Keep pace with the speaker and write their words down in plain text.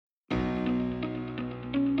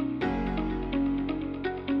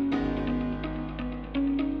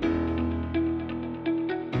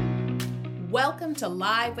Welcome to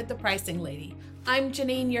Live with the Pricing Lady. I'm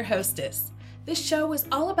Janine, your hostess. This show is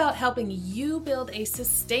all about helping you build a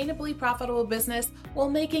sustainably profitable business while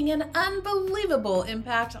making an unbelievable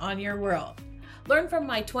impact on your world. Learn from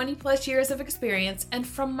my 20 plus years of experience and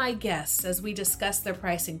from my guests as we discuss their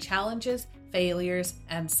pricing challenges, failures,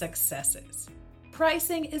 and successes.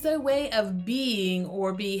 Pricing is a way of being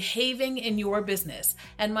or behaving in your business,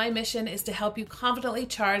 and my mission is to help you confidently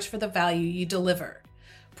charge for the value you deliver.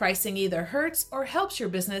 Pricing either hurts or helps your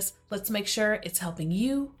business. Let's make sure it's helping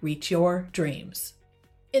you reach your dreams.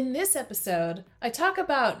 In this episode, I talk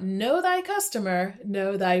about know thy customer,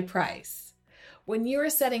 know thy price. When you're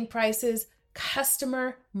setting prices,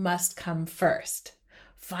 customer must come first.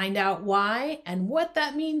 Find out why and what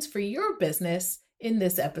that means for your business in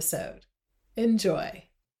this episode. Enjoy.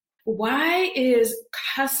 Why is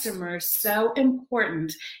customer so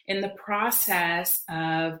important in the process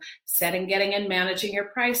of setting, getting, and managing your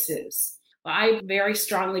prices? Well, I very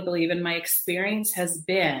strongly believe, and my experience has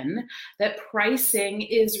been, that pricing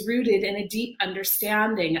is rooted in a deep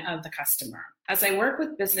understanding of the customer. As I work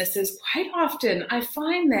with businesses, quite often I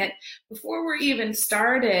find that before we're even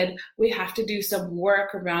started, we have to do some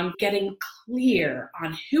work around getting clear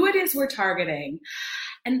on who it is we're targeting.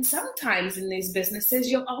 And sometimes in these businesses,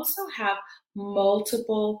 you'll also have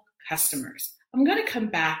multiple customers. I'm going to come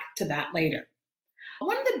back to that later.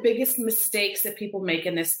 One of the biggest mistakes that people make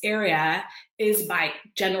in this area is by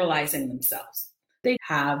generalizing themselves. They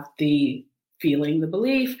have the feeling, the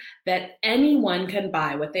belief that anyone can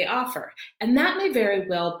buy what they offer. And that may very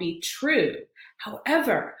well be true.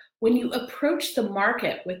 However, when you approach the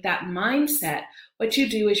market with that mindset, what you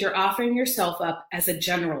do is you're offering yourself up as a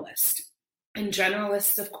generalist. And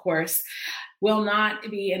generalists, of course, will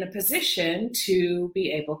not be in a position to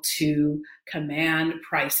be able to command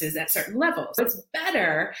prices at certain levels. So it's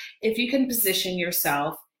better if you can position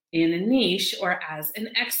yourself in a niche or as an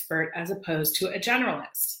expert as opposed to a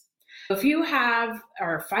generalist. If you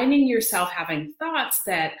are finding yourself having thoughts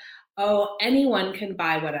that, oh, anyone can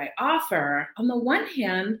buy what I offer, on the one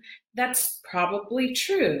hand, that's probably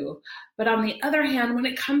true. But on the other hand, when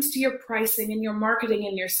it comes to your pricing and your marketing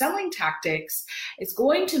and your selling tactics, it's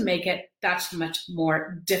going to make it that much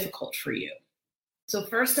more difficult for you. So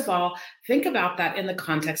first of all, think about that in the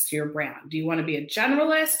context of your brand. Do you want to be a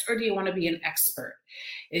generalist or do you want to be an expert?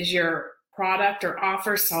 Is your product or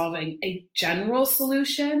offer solving a general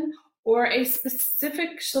solution or a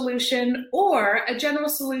specific solution, or a general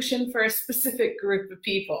solution for a specific group of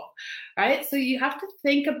people, right? So you have to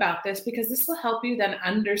think about this because this will help you then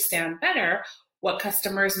understand better what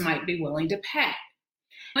customers might be willing to pay.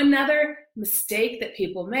 Another mistake that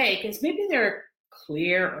people make is maybe they're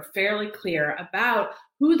clear or fairly clear about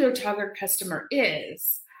who their target customer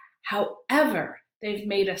is. However, they've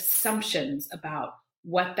made assumptions about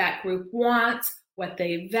what that group wants, what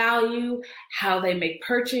they value, how they make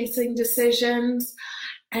purchasing decisions,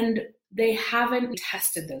 and they haven't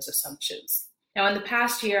tested those assumptions. Now, in the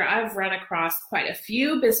past year, I've run across quite a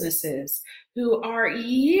few businesses who are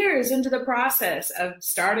years into the process of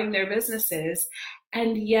starting their businesses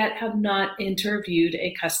and yet have not interviewed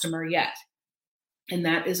a customer yet. And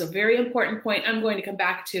that is a very important point I'm going to come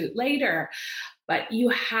back to later. But you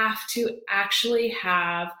have to actually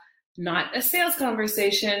have not a sales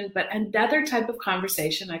conversation, but another type of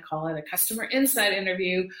conversation. I call it a customer insight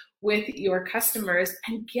interview with your customers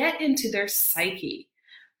and get into their psyche.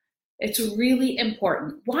 It's really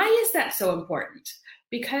important. Why is that so important?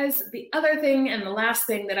 Because the other thing and the last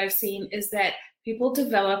thing that I've seen is that people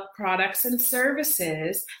develop products and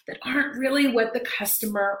services that aren't really what the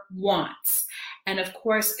customer wants. And of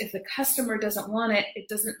course, if the customer doesn't want it, it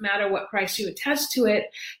doesn't matter what price you attach to it,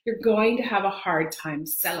 you're going to have a hard time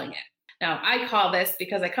selling it. Now, I call this,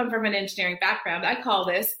 because I come from an engineering background, I call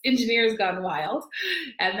this engineers gone wild.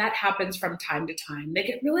 And that happens from time to time. They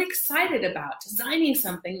get really excited about designing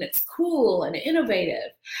something that's cool and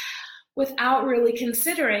innovative without really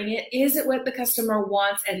considering it. Is it what the customer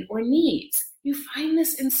wants and or needs? You find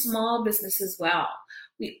this in small business as well.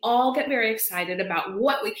 We all get very excited about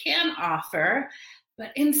what we can offer,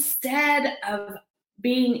 but instead of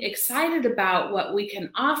being excited about what we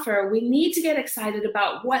can offer, we need to get excited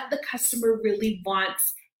about what the customer really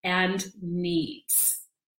wants and needs.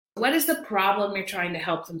 What is the problem you're trying to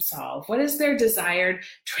help them solve? What is their desired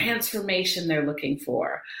transformation they're looking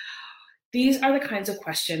for? These are the kinds of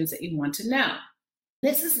questions that you want to know.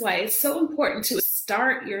 This is why it's so important to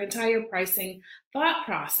start your entire pricing thought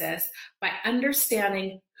process by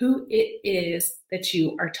understanding who it is that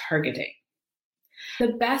you are targeting.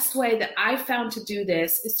 The best way that I've found to do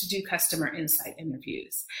this is to do customer insight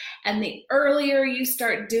interviews. And the earlier you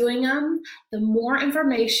start doing them, the more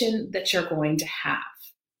information that you're going to have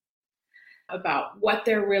about what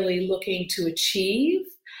they're really looking to achieve,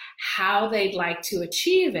 how they'd like to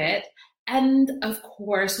achieve it, and of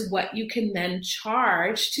course, what you can then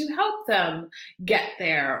charge to help them get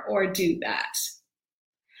there or do that.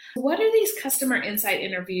 What do these customer insight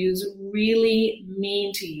interviews really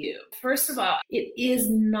mean to you? First of all, it is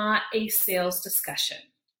not a sales discussion.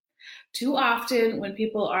 Too often when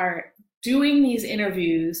people are doing these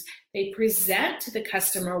interviews, they present to the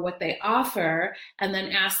customer what they offer and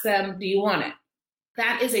then ask them, do you want it?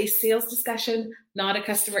 That is a sales discussion, not a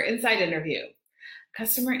customer insight interview.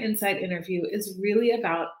 Customer insight interview is really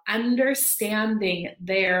about understanding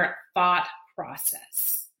their thought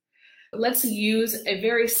process. Let's use a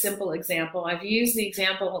very simple example. I've used the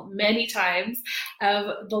example many times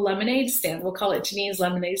of the lemonade stand. We'll call it Janine's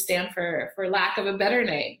lemonade stand for lack of a better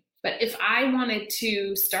name. But if I wanted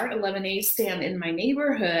to start a lemonade stand in my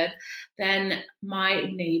neighborhood, then my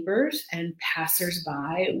neighbors and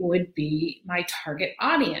passersby would be my target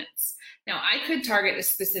audience. Now, I could target a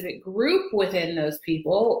specific group within those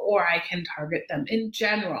people, or I can target them in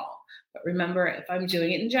general. But remember, if I'm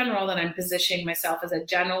doing it in general, then I'm positioning myself as a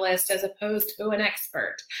generalist as opposed to an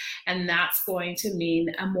expert. And that's going to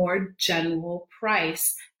mean a more general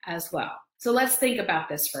price as well. So let's think about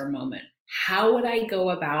this for a moment. How would I go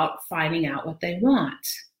about finding out what they want?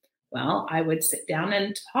 Well, I would sit down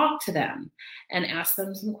and talk to them and ask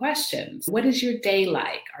them some questions. What is your day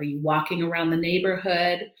like? Are you walking around the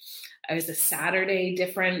neighborhood? Is a Saturday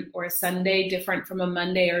different or a Sunday different from a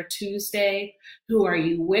Monday or Tuesday? Who are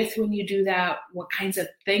you with when you do that? What kinds of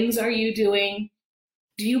things are you doing?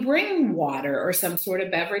 Do you bring water or some sort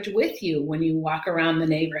of beverage with you when you walk around the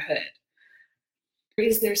neighborhood?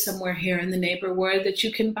 Is there somewhere here in the neighborhood that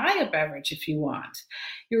you can buy a beverage if you want?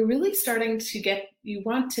 You're really starting to you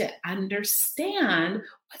want to understand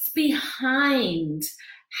what's behind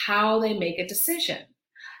how they make a decision.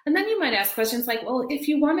 And then you might ask questions like, well, if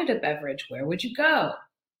you wanted a beverage, where would you go?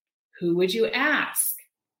 Who would you ask?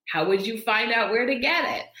 How would you find out where to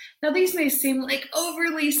get it? Now, these may seem like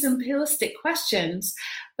overly simplistic questions,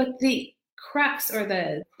 but the crux or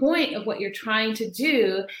the point of what you're trying to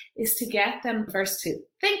do is to get them first to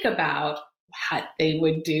think about what they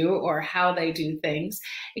would do or how they do things,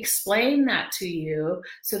 explain that to you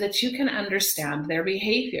so that you can understand their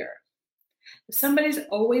behavior. If somebody's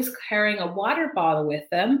always carrying a water bottle with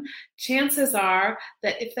them, chances are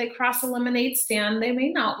that if they cross a lemonade stand, they may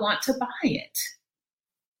not want to buy it,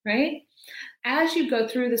 right? As you go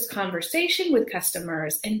through this conversation with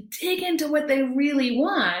customers and dig into what they really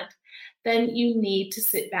want, then you need to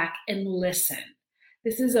sit back and listen.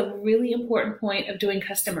 This is a really important point of doing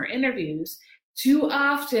customer interviews. Too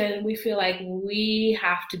often we feel like we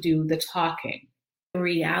have to do the talking. The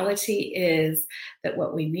reality is that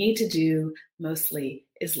what we need to do mostly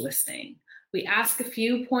is listening. We ask a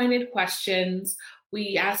few pointed questions.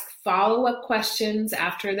 We ask follow-up questions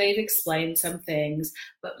after they've explained some things.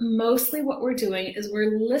 But mostly what we're doing is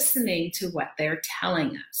we're listening to what they're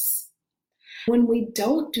telling us. When we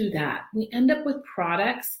don't do that, we end up with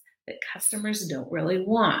products that customers don't really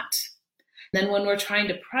want. Then when we're trying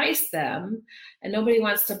to price them and nobody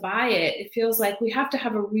wants to buy it, it feels like we have to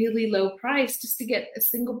have a really low price just to get a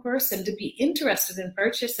single person to be interested in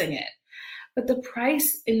purchasing it. But the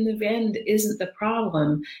price in the end isn't the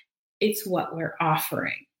problem. It's what we're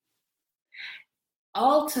offering.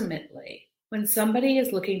 Ultimately, when somebody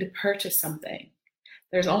is looking to purchase something,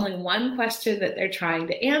 there's only one question that they're trying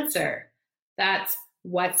to answer. That's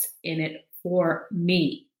what's in it for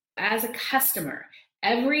me. As a customer,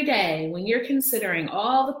 every day when you're considering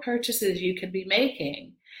all the purchases you could be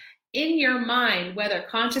making, in your mind, whether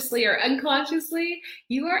consciously or unconsciously,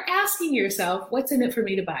 you are asking yourself, what's in it for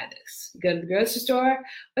me to buy this? You go to the grocery store,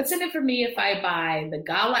 what's in it for me if I buy the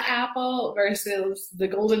Gala apple versus the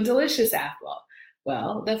Golden Delicious apple?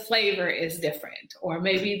 Well, the flavor is different, or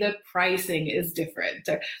maybe the pricing is different.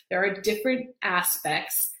 There are different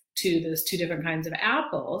aspects to those two different kinds of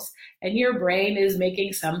apples, and your brain is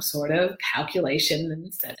making some sort of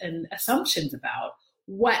calculation and assumptions about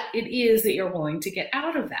what it is that you're going to get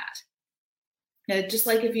out of that. Now, just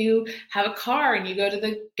like if you have a car and you go to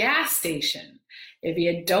the gas station, if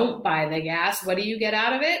you don't buy the gas, what do you get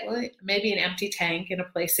out of it? Well, maybe an empty tank in a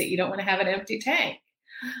place that you don't want to have an empty tank.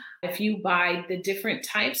 If you buy the different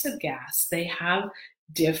types of gas, they have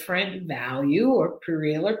different value or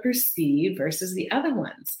real or perceived versus the other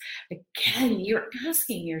ones. Again, you're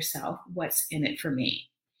asking yourself, what's in it for me?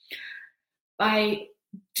 By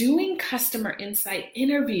doing customer insight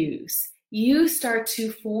interviews, you start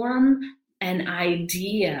to form an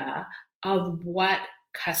idea of what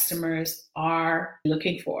customers are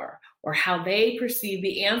looking for or how they perceive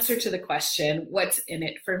the answer to the question, what's in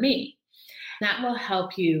it for me? That will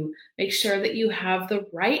help you make sure that you have the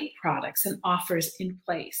right products and offers in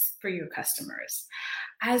place for your customers,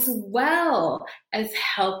 as well as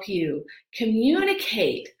help you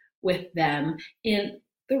communicate with them in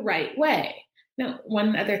the right way. Now,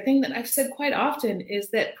 one other thing that I've said quite often is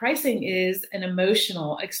that pricing is an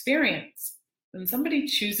emotional experience. When somebody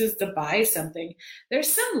chooses to buy something,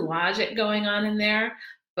 there's some logic going on in there,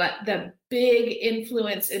 but the big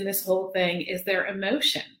influence in this whole thing is their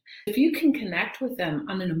emotion. If you can connect with them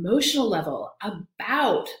on an emotional level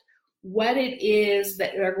about what it is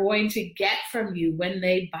that they're going to get from you when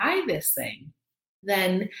they buy this thing,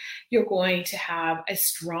 then you're going to have a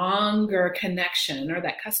stronger connection, or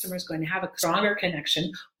that customer is going to have a stronger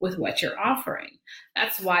connection with what you're offering.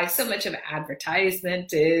 That's why so much of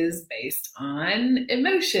advertisement is based on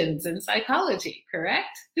emotions and psychology,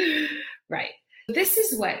 correct? Right. This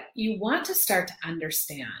is what you want to start to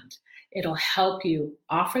understand. It'll help you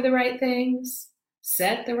offer the right things,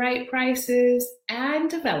 set the right prices,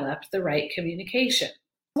 and develop the right communication.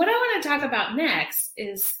 What I want to talk about next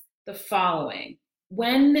is the following.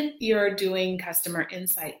 When you're doing customer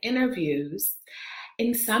insight interviews,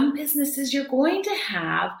 in some businesses, you're going to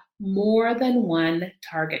have more than one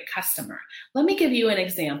target customer. Let me give you an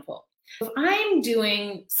example. If I'm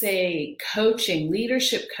doing, say, coaching,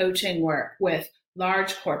 leadership coaching work with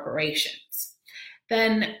large corporations,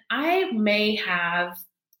 then I may have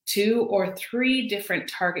 2 or 3 different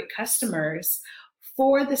target customers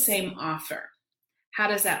for the same offer. How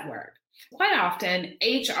does that work? Quite often,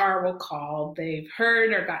 HR will call. They've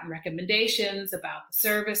heard or gotten recommendations about the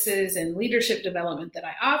services and leadership development that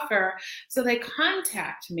I offer, so they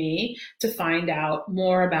contact me to find out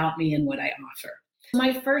more about me and what I offer.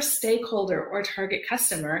 My first stakeholder or target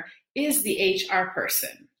customer is the HR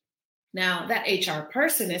person. Now, that HR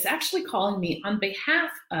person is actually calling me on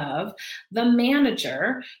behalf of the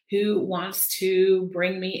manager who wants to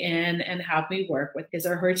bring me in and have me work with his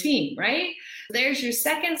or her team, right? There's your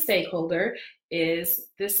second stakeholder, is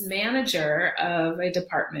this manager of a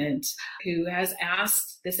department who has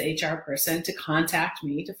asked this HR person to contact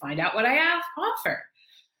me to find out what I offer.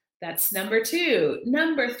 That's number 2.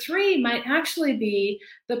 Number 3 might actually be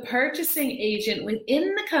the purchasing agent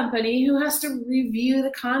within the company who has to review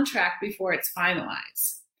the contract before it's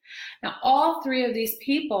finalized. Now, all 3 of these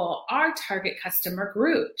people are target customer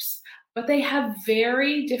groups, but they have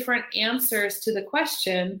very different answers to the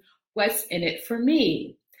question, what's in it for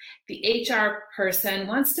me? The HR person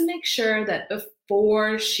wants to make sure that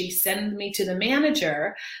before she sends me to the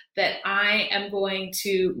manager, that I am going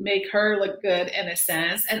to make her look good in a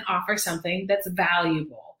sense and offer something that's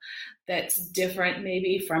valuable, that's different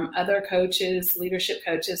maybe from other coaches, leadership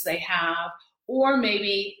coaches they have, or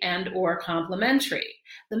maybe or complementary.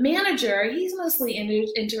 The manager, he's mostly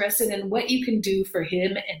interested in what you can do for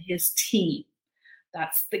him and his team.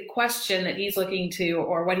 That's the question that he's looking to,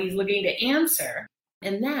 or what he's looking to answer.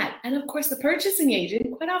 And of course, the purchasing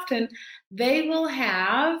agent, quite often, they will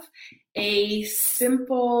have a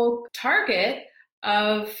simple target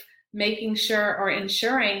of making sure or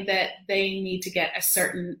ensuring that they need to get a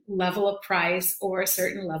certain level of price or a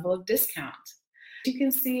certain level of discount. You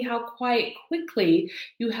can see how quite quickly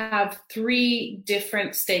you have 3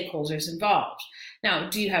 different stakeholders involved. Now,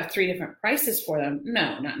 do you have 3 different prices for them?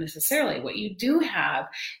 No, not necessarily. What you do have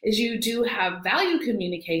is you do have value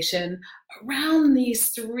communication around these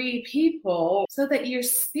 3 people so that you're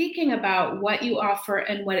speaking about what you offer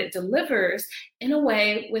and what it delivers in a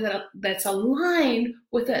way that's aligned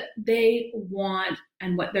with what they want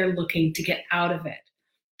and what they're looking to get out of it.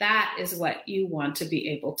 That is what you want to be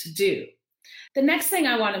able to do. The next thing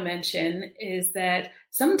I want to mention is that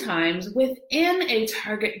sometimes within a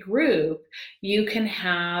target group, you can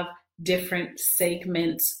have different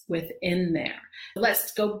segments within there.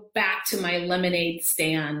 Let's go back to my lemonade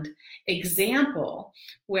stand example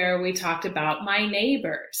where we talked about my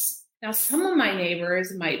neighbors. Now, some of my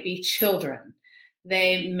neighbors might be children.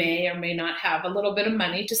 They may or may not have a little bit of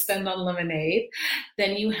money to spend on lemonade.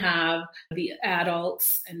 Then you have the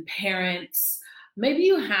adults and parents. Maybe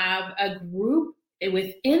you have a group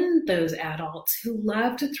within those adults who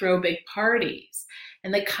love to throw big parties.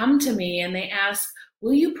 And they come to me and they ask,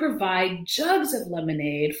 will you provide jugs of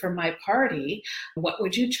lemonade for my party? What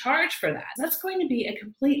would you charge for that? That's going to be a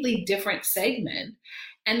completely different segment.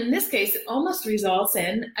 And in this case, it almost results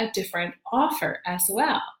in a different offer as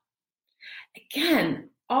well. Again,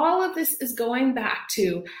 all of this is going back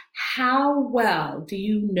to how well do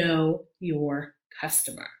you know your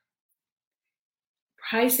customer?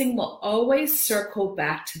 pricing will always circle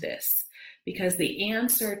back to this, because the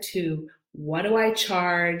answer to what do I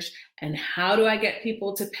charge and how do I get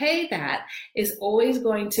people to pay that is always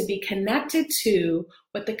going to be connected to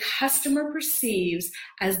what the customer perceives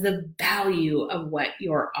as the value of what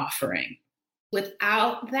you're offering.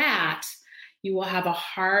 Without that, you will have a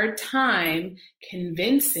hard time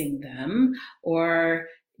convincing them or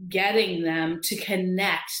getting them to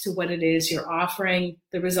connect to what it is you're offering,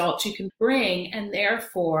 the results you can bring, and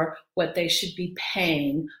therefore what they should be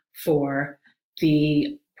paying for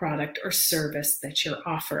the product or service that you're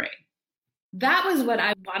offering. That was what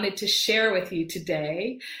I wanted to share with you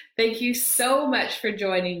today. Thank you so much for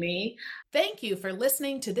joining me. Thank you for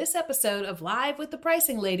listening to this episode of Live with the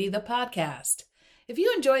Pricing Lady, the podcast. If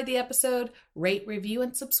you enjoyed the episode, rate, review,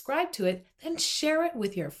 and subscribe to it, then share it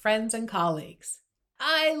with your friends and colleagues.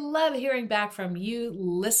 I love hearing back from you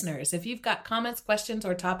listeners. If you've got comments, questions,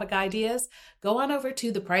 or topic ideas, go on over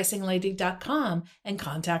to thepricinglady.com and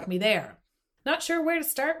contact me there. Not sure where to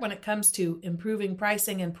start when it comes to improving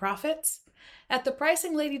pricing and profits? At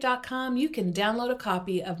thepricinglady.com, you can download a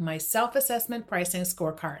copy of my self-assessment pricing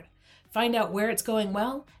scorecard. Find out where it's going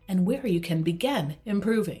well and where you can begin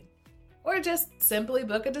improving. Or just simply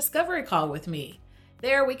book a discovery call with me.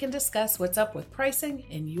 There we can discuss what's up with pricing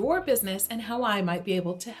in your business and how I might be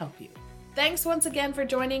able to help you. Thanks once again for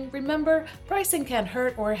joining. Remember, pricing can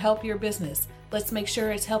hurt or help your business. Let's make sure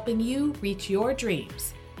it's helping you reach your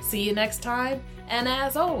dreams. See you next time, and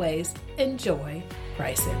as always, enjoy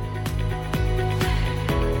pricing.